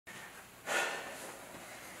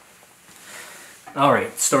All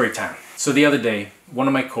right, story time. So the other day, one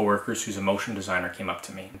of my coworkers who's a motion designer came up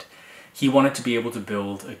to me. And he wanted to be able to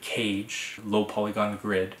build a cage, low polygon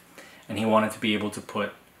grid, and he wanted to be able to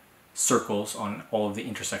put circles on all of the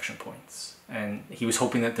intersection points. And he was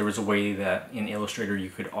hoping that there was a way that in Illustrator you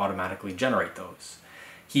could automatically generate those.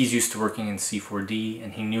 He's used to working in C4D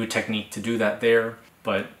and he knew a technique to do that there,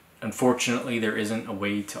 but unfortunately there isn't a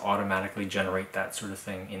way to automatically generate that sort of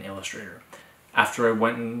thing in Illustrator. After I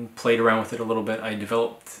went and played around with it a little bit, I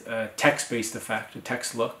developed a text-based effect, a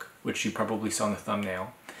text look, which you probably saw in the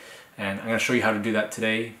thumbnail. And I'm going to show you how to do that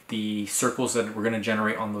today. The circles that we're going to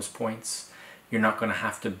generate on those points, you're not going to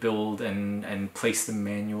have to build and place them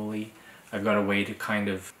manually. I've got a way to kind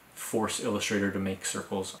of force Illustrator to make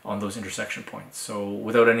circles on those intersection points. So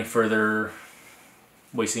without any further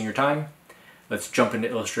wasting your time, let's jump into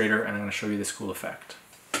Illustrator and I'm going to show you this cool effect.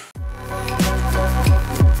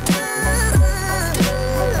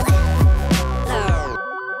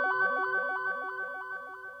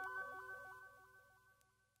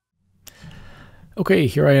 Okay,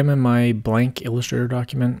 here I am in my blank Illustrator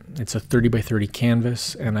document. It's a 30 by 30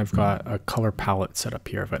 canvas and I've got a color palette set up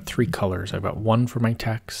here. I've got 3 colors. I've got one for my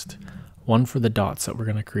text, one for the dots that we're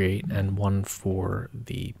going to create, and one for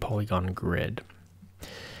the polygon grid.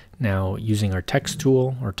 Now, using our text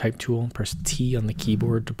tool or type tool, press T on the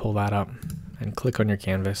keyboard to pull that up and click on your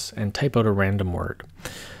canvas and type out a random word.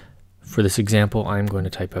 For this example, I'm going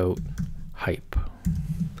to type out hype.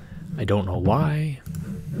 I don't know why,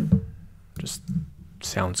 just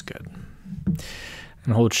sounds good.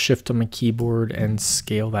 And hold shift on my keyboard and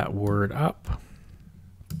scale that word up.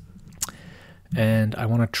 And I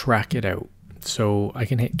want to track it out. So I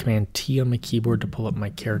can hit Command T on my keyboard to pull up my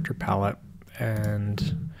character palette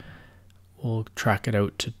and we'll track it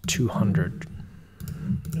out to 200.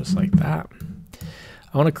 Just like that.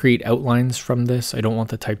 I want to create outlines from this. I don't want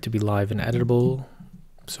the type to be live and editable.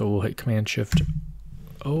 So we'll hit Command Shift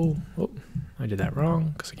O. Oh, I did that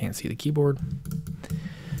wrong because I can't see the keyboard.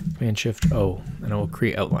 Command Shift O, and it will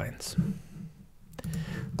create outlines.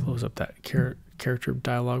 Close up that character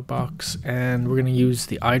dialog box, and we're going to use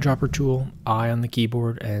the eyedropper tool, I on the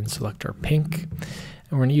keyboard, and select our pink.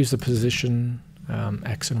 And we're going to use the position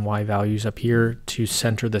X and Y values up here to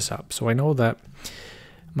center this up. So I know that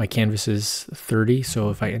my canvas is 30, so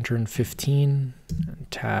if I enter in 15, and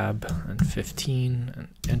tab, and 15, and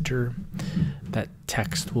enter, that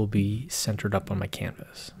text will be centered up on my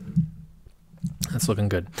canvas. That's looking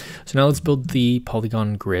good. So now let's build the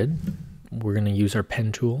polygon grid. We're going to use our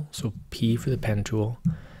pen tool, so P for the pen tool,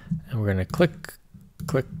 and we're going to click,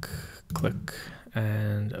 click, click,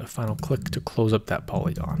 and a final click to close up that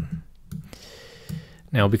polygon.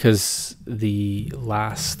 Now, because the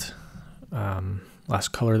last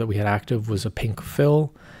color that we had active was a pink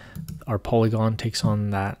fill, our polygon takes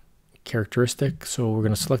on that characteristic. So we're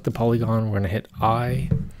going to select the polygon, we're going to hit I,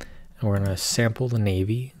 and we're going to sample the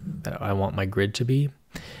navy that I want my grid to be.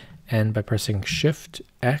 And by pressing Shift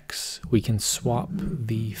X, we can swap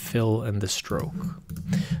the fill and the stroke.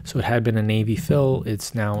 So it had been a navy fill,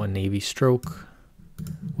 it's now a navy stroke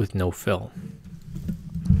with no fill.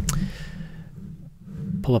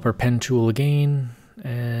 Pull up our pen tool again,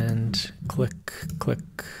 and click, click,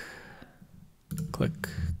 click,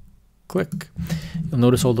 click. You'll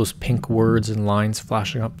notice all those pink words and lines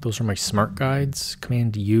flashing up. Those are my smart guides.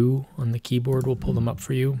 Command U on the keyboard will pull them up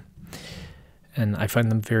for you. And I find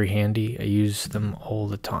them very handy. I use them all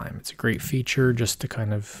the time. It's a great feature just to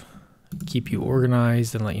kind of keep you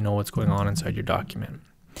organized and let you know what's going on inside your document.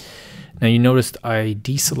 Now you noticed I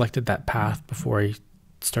deselected that path before I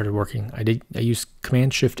started working. I used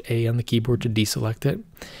Command Shift A on the keyboard to deselect it.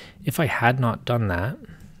 If I had not done that,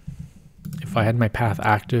 if I had my path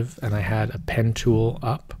active and I had a pen tool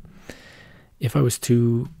up, if I was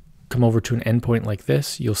to come over to an endpoint like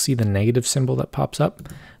this, you'll see the negative symbol that pops up.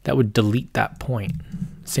 That would delete that point.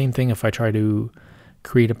 Same thing if I try to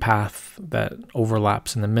create a path that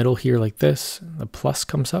overlaps in the middle here like this, the plus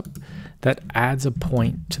comes up, that adds a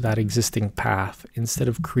point to that existing path instead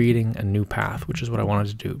of creating a new path, which is what I wanted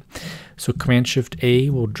to do. So Command Shift A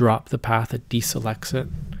will drop the path that deselects it,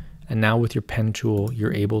 and now with your pen tool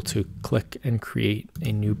you're able to click and create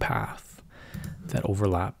a new path that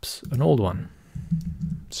overlaps an old one.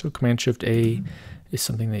 So Command Shift A is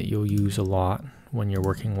something that you'll use a lot when you're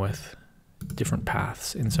working with different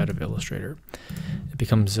paths inside of Illustrator. It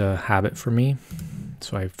becomes a habit for me,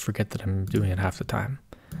 so I forget that I'm doing it half the time.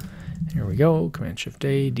 Here we go, Command Shift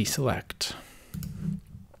A, deselect.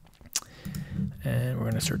 And we're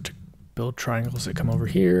going to start to build triangles that come over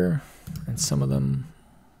here, and some of them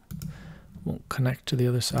won't connect to the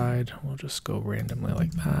other side. We'll just go randomly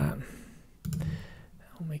like that.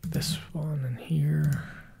 I'll make this one in here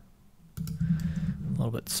a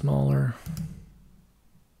little bit smaller.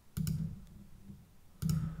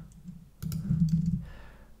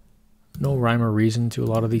 No rhyme or reason to a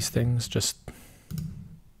lot of these things, just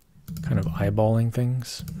kind of eyeballing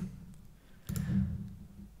things.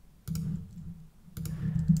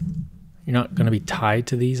 You're not going to be tied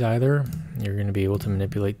to these either. You're going to be able to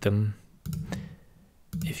manipulate them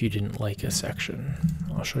if you didn't like a section.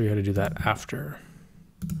 I'll show you how to do that after.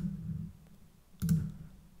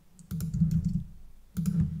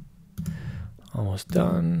 Almost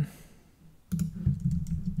done.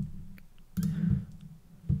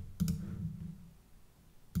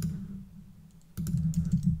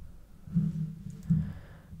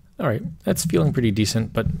 All right, that's feeling pretty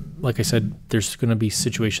decent, but like I said, there's going to be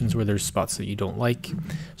situations where there's spots that you don't like.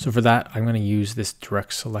 So for that, I'm going to use this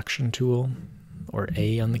direct selection tool, or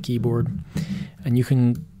A on the keyboard, and you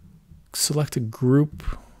can select a group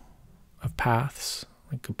of paths,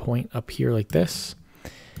 like a point up here like this,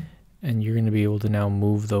 and you're going to be able to now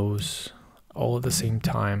move those all at the same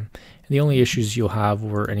time. And the only issues you'll have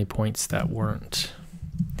were any points that weren't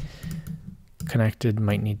connected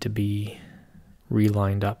might need to be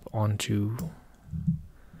relined up onto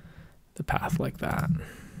the path like that.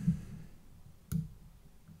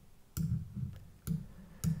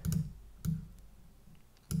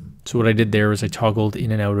 So what I did there is I toggled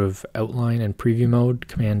in and out of outline and preview mode.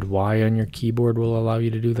 Command Y on your keyboard will allow you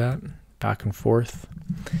to do that, back and forth.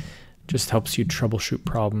 Just helps you troubleshoot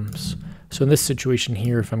problems. So in this situation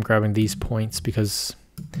here, if I'm grabbing these points, because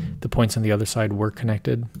the points on the other side were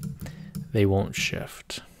connected, they won't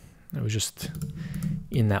shift. It was just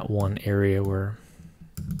in that one area where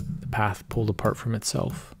the path pulled apart from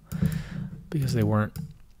itself because they weren't,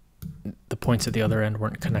 the points at the other end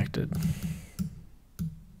weren't connected.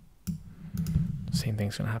 Same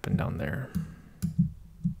thing's going to happen down there.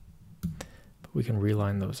 But we can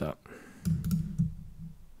reline those up.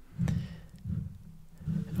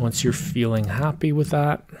 Once you're feeling happy with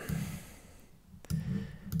that,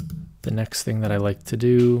 the next thing that I like to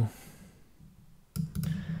do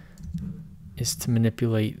is to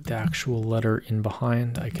manipulate the actual letter in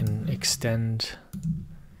behind. I can extend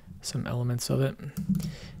some elements of it,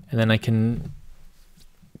 and then I can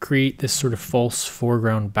create this sort of false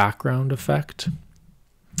foreground background effect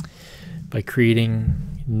by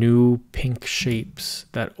creating new pink shapes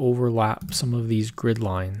that overlap some of these grid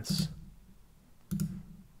lines.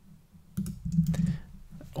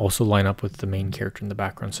 Also line up with the main character in the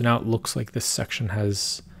background. So now it looks like this section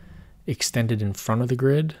has extended in front of the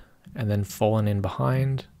grid and then fallen in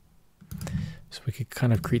behind. So we could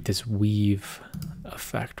kind of create this weave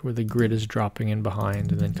effect where the grid is dropping in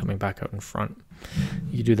behind and then coming back out in front.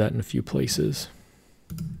 You can do that in a few places.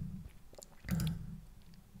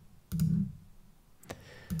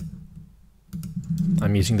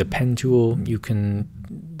 I'm using the pen tool.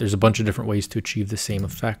 There's a bunch of different ways to achieve the same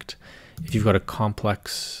effect. If you've got a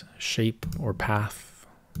complex shape or path,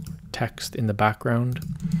 text in the background,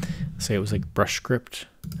 say it was like brush script,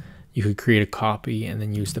 you could create a copy and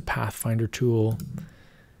then use the Pathfinder tool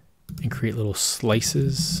and create little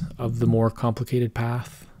slices of the more complicated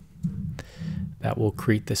path that will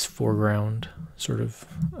create this foreground sort of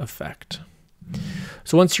effect.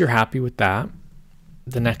 So once you're happy with that,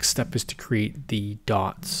 the next step is to create the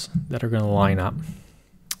dots that are going to line up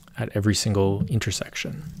at every single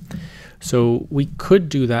intersection. So we could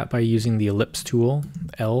do that by using the ellipse tool,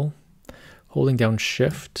 L, holding down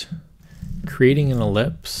Shift, creating an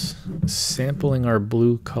ellipse, sampling our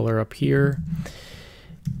blue color up here,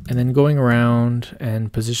 and then going around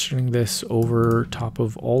and positioning this over top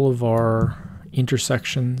of all of our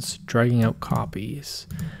intersections, dragging out copies,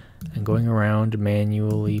 and going around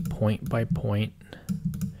manually point by point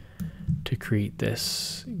to create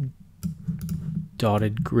this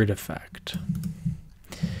dotted grid effect.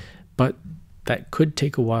 But that could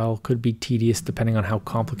take a while, could be tedious depending on how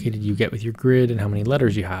complicated you get with your grid and how many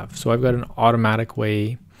letters you have. So I've got an automatic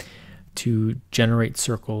way to generate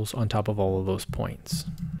circles on top of all of those points.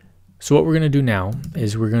 So what we're going to do now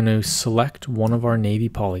is we're going to select one of our navy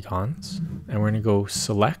polygons and we're going to go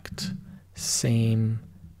select same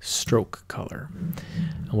stroke color.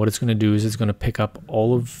 And what it's going to do is it's going to pick up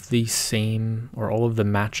all of the same or all of the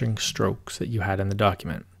matching strokes that you had in the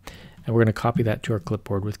document. And we're going to copy that to our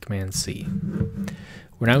clipboard with Command C.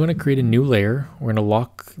 We're now going to create a new layer. We're going to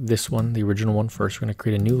lock this one, the original one, first. We're going to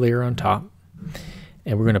create a new layer on top,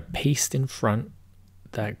 and we're going to paste in front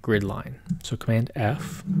that grid line. So Command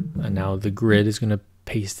F, and now the grid is going to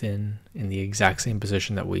paste in the exact same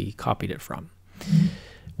position that we copied it from.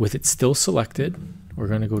 With it still selected, we're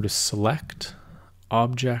going to go to Select,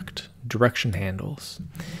 object direction handles.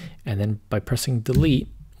 And then by pressing delete,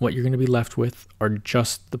 what you're going to be left with are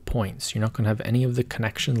just the points. You're not going to have any of the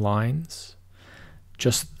connection lines,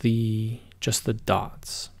 just the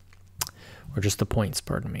dots, or just the points,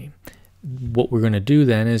 pardon me. What we're going to do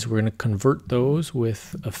then is we're going to convert those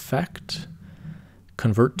with effect,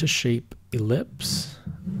 convert to shape ellipse,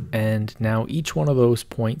 and now each one of those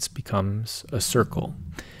points becomes a circle.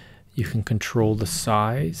 You can control the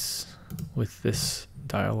size with this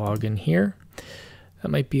dialog in here. That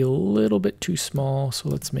might be a little bit too small, so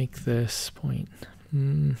let's make this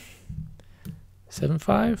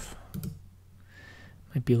 0.75.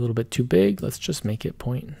 Might be a little bit too big. Let's just make it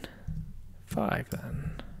 0.5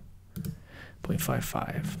 then.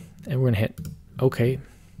 0.55. And we're going to hit OK.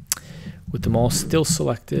 With them all still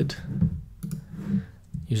selected,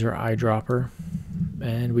 use our eyedropper,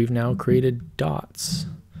 and we've now created dots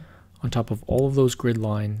on top of all of those grid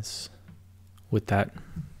lines with that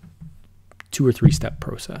 2 or 3 step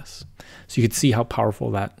process. So you can see how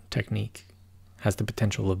powerful that technique has the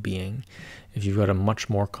potential of being. If you've got a much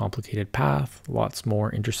more complicated path, lots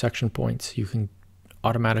more intersection points, you can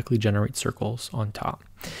automatically generate circles on top.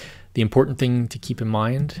 The important thing to keep in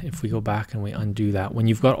mind, if we go back and we undo that, when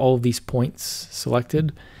you've got all of these points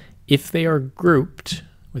selected, if they are grouped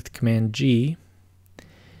with Command G,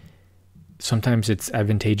 sometimes it's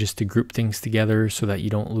advantageous to group things together so that you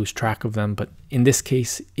don't lose track of them. But in this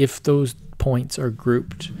case, if those points are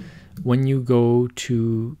grouped, when you go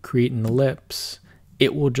to create an ellipse,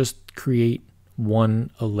 it will just create one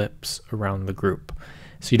ellipse around the group.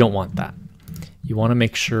 So you don't want that. You want to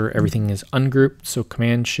make sure everything is ungrouped. So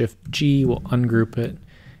Command Shift G will ungroup it.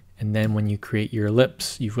 And then when you create your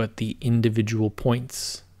ellipse, you've got the individual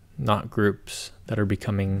points, not groups, that are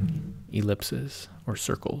becoming ellipses or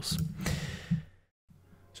circles.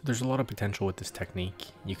 So there's a lot of potential with this technique.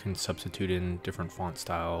 You can substitute in different font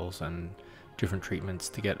styles and different treatments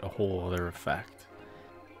to get a whole other effect.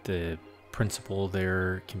 The principle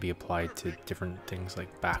there can be applied to different things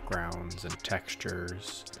like backgrounds and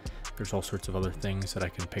textures. There's all sorts of other things that I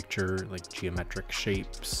can picture, like geometric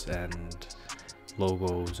shapes and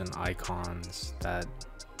logos and icons that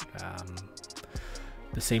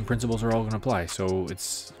the same principles are all going to apply. So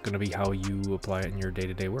it's going to be how you apply it in your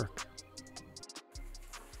day-to-day work.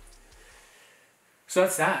 So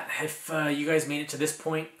that's that. If you guys made it to this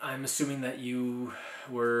point, I'm assuming that you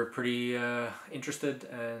were pretty interested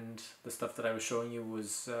and the stuff that I was showing you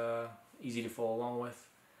was easy to follow along with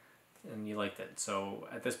and you liked it. So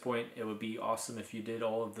at this point, it would be awesome if you did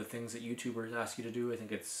all of the things that YouTubers ask you to do. I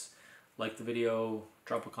think it's like the video,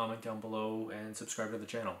 drop a comment down below, and subscribe to the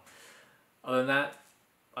channel. Other than that,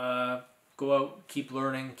 go out, keep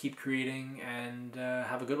learning, keep creating, and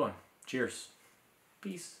have a good one. Cheers.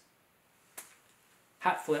 Peace.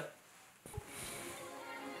 Hat flip.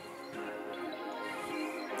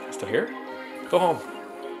 Still here? Go home.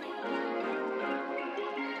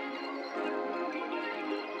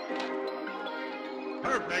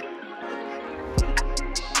 Perfect.